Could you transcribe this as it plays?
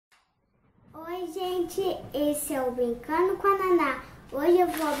Oi gente, esse é o Brincando com a Naná. Hoje eu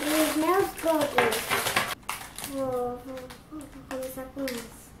vou abrir os meus Gogos. Vou começar com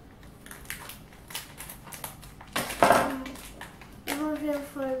isso. Eu vou ver o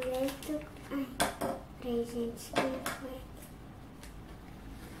formato. Ai, peraí gente, quem foi?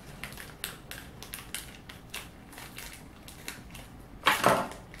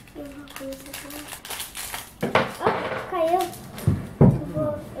 Eu vou começar com isso. Oh, caiu.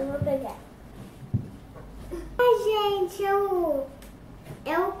 Eu vou pegar. Ai, gente, é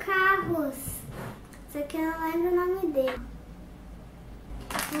o Carros. Só que eu não lembro o nome dele.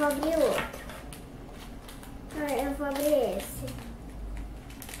 Vou abrir outro. Eu vou abrir esse.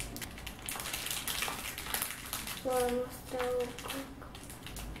 Vou mostrar o Coco.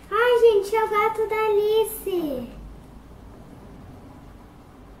 Ai, gente, é o gato da Alice.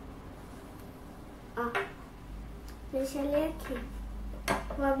 Ó, deixa ele aqui.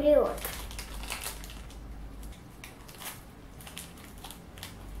 Vou abrir outro.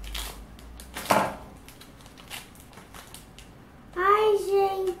 Ai,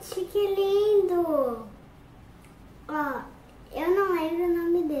 gente, que lindo! Ó, eu não lembro o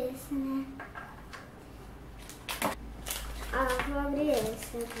nome desse, né? Ó, vou abrir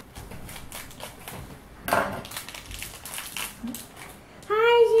esse.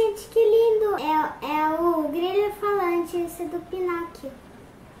 Ai, gente, que lindo! É o grelho falante, esse do Pinóquio.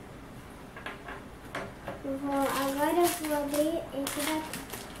 Agora eu vou abrir esse daqui.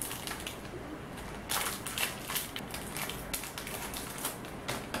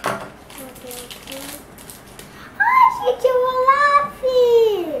 Ai, gente, o Olaf!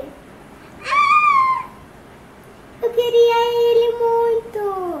 Ah! Eu queria ele muito!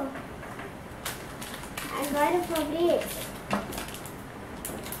 Agora eu vou abrir esse.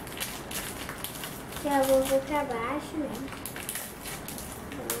 Já vou pra baixo, né?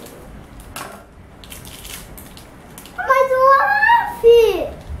 Mas o Olaf!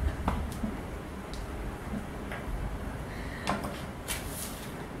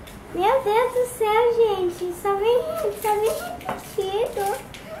 Meu Deus do céu, gente! Só vem repetido.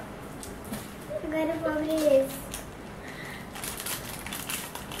 Agora eu vou abrir esse.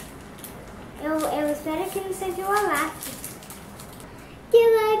 Eu espero que não seja o Olaf. Que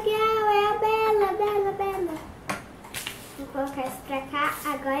legal! É a Bela. Vou colocar isso pra cá.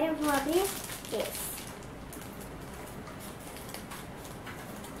 Agora eu vou abrir esse.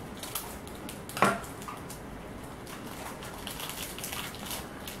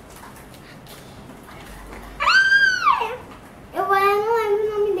 Eu não lembro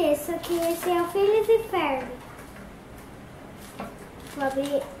o nome desse, só que esse é o Phineas e Ferb. Vou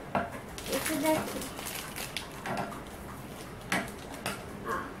abrir esse daqui.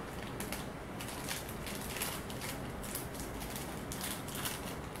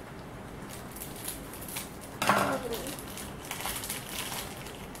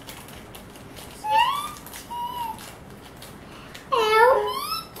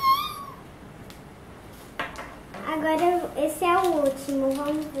 Agora esse é o último,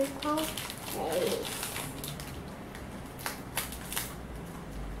 vamos ver qual é esse.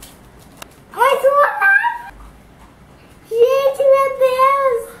 Mas o Olaf! Gente, meu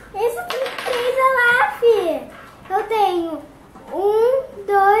Deus! Esse tem 3 Olaf! Eu tenho 1,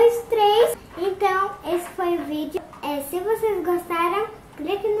 2, 3. Então, esse foi o vídeo. Se vocês gostaram,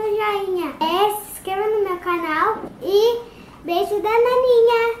 clique no joinha. Se inscreva no meu canal e beijo da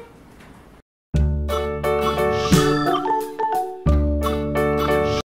Naninha!